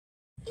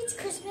it's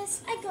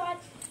Christmas. I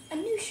got a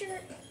new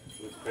shirt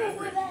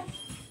over that.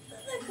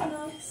 The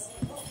Canucks.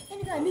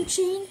 And I got a new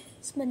chain.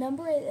 It's my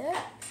number right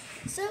there.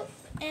 So,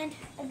 and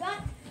I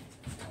got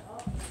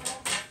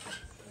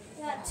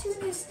 2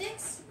 new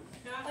sticks.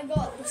 I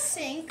got the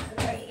sink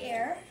right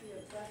here.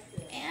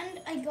 And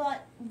I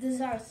got the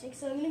Zara stick.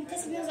 So I'm going to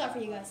test those out for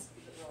you guys.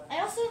 I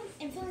also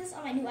am filming this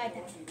on my new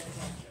iPad.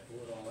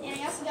 And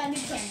I also got a new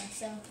camera.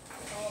 So,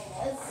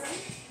 let's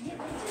get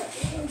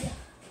into it.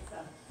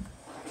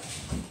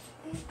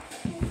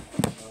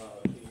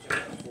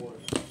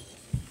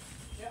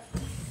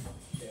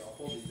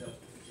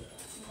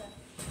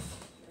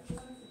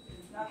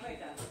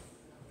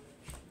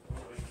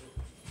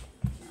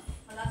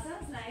 That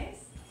sounds nice.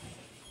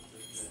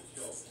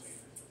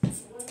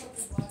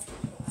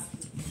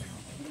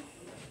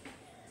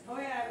 Oh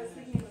yeah, I was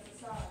thinking it was a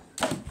song.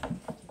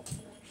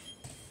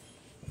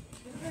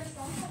 Is there a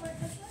song called White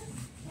Christmas?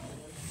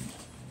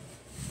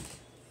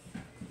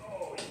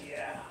 Oh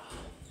yeah.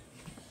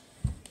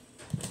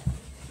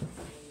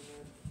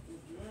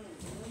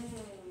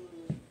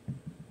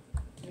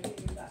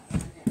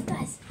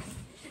 Guys,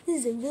 this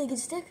is a really good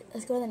stick.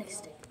 Let's go to the next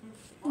stick.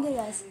 Okay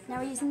guys, now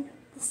we're using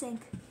the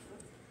sink.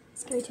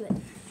 Let's go to it.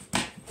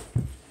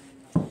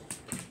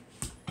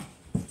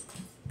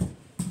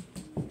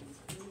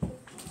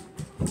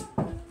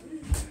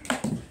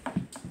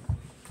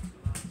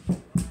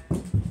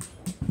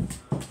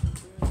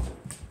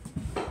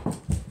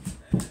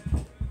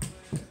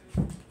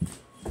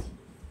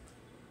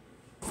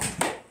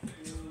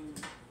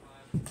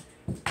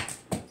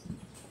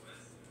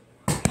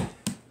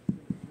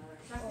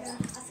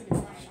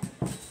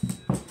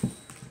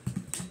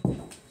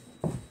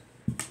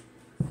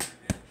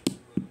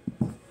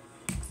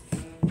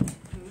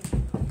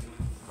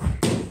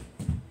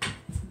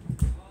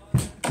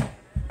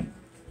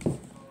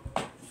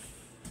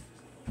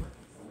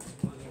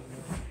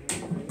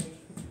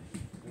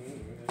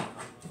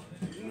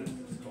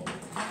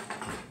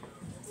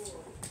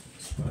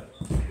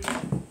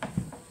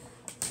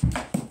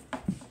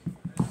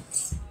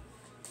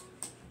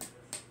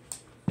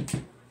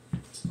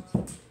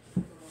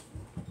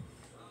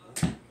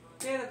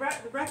 Okay,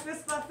 the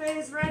breakfast buffet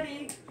is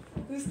ready.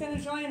 Who's going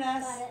to join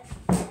us? Got it.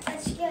 I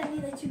just gotta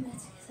need like 2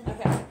 minutes.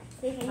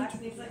 Okay. Max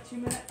needs like 2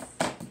 minutes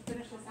to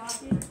finish this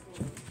hockey.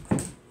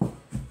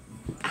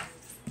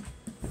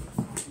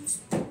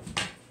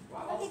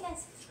 Okay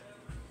guys,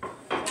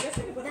 I guess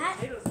we can put that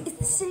potatoes in is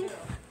the sink.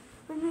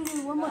 We're gonna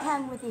do one more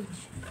time with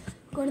each.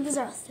 Going to the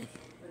Zara stick.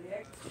 for the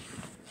egg.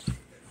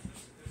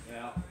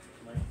 Yeah,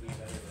 might be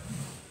better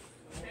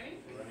than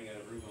running out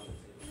of room on the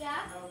table.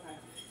 Yeah? Okay.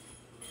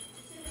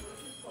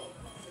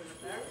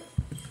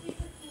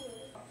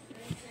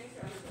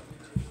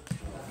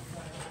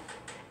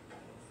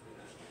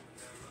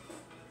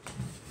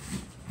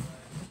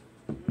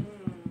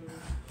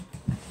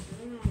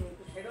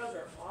 Potatoes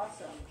are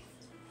awesome.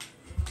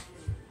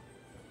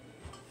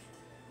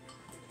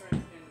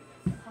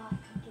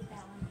 Get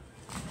that one.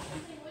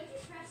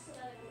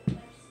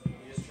 You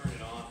just turn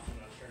it off and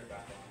then turn it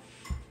back on.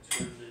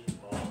 Turn it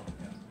off.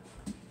 Yeah.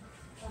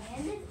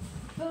 One-handed.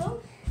 Boom.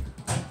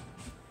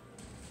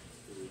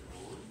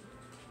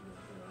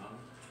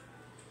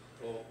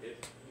 Well, it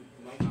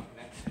might not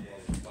connect to the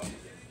button.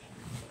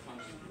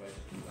 Sometimes you guys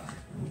do that.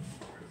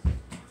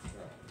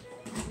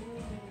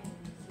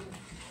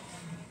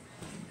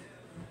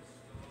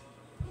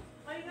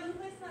 Are you going to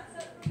place that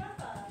set for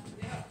Peppa?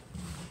 Yeah.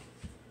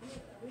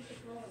 We should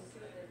call and see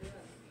what they're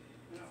doing.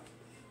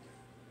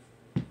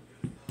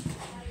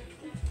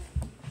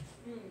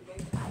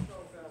 Bacon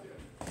control film.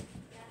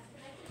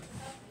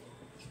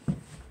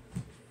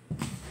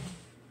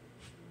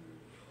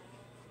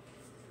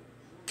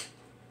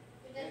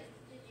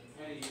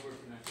 Hey, you were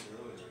connected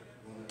earlier.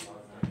 One that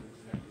last night was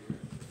connected here.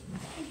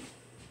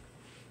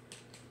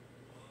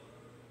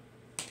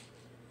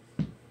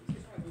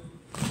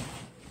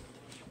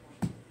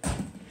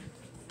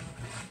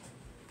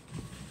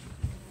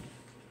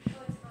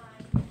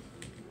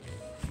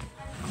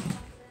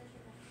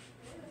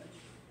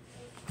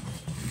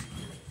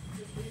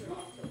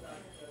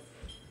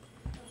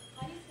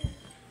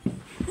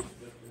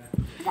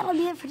 That'll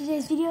be it for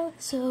today's video.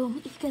 So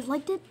if you guys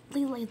liked it,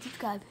 please like and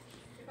subscribe.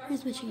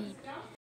 Here's my chain.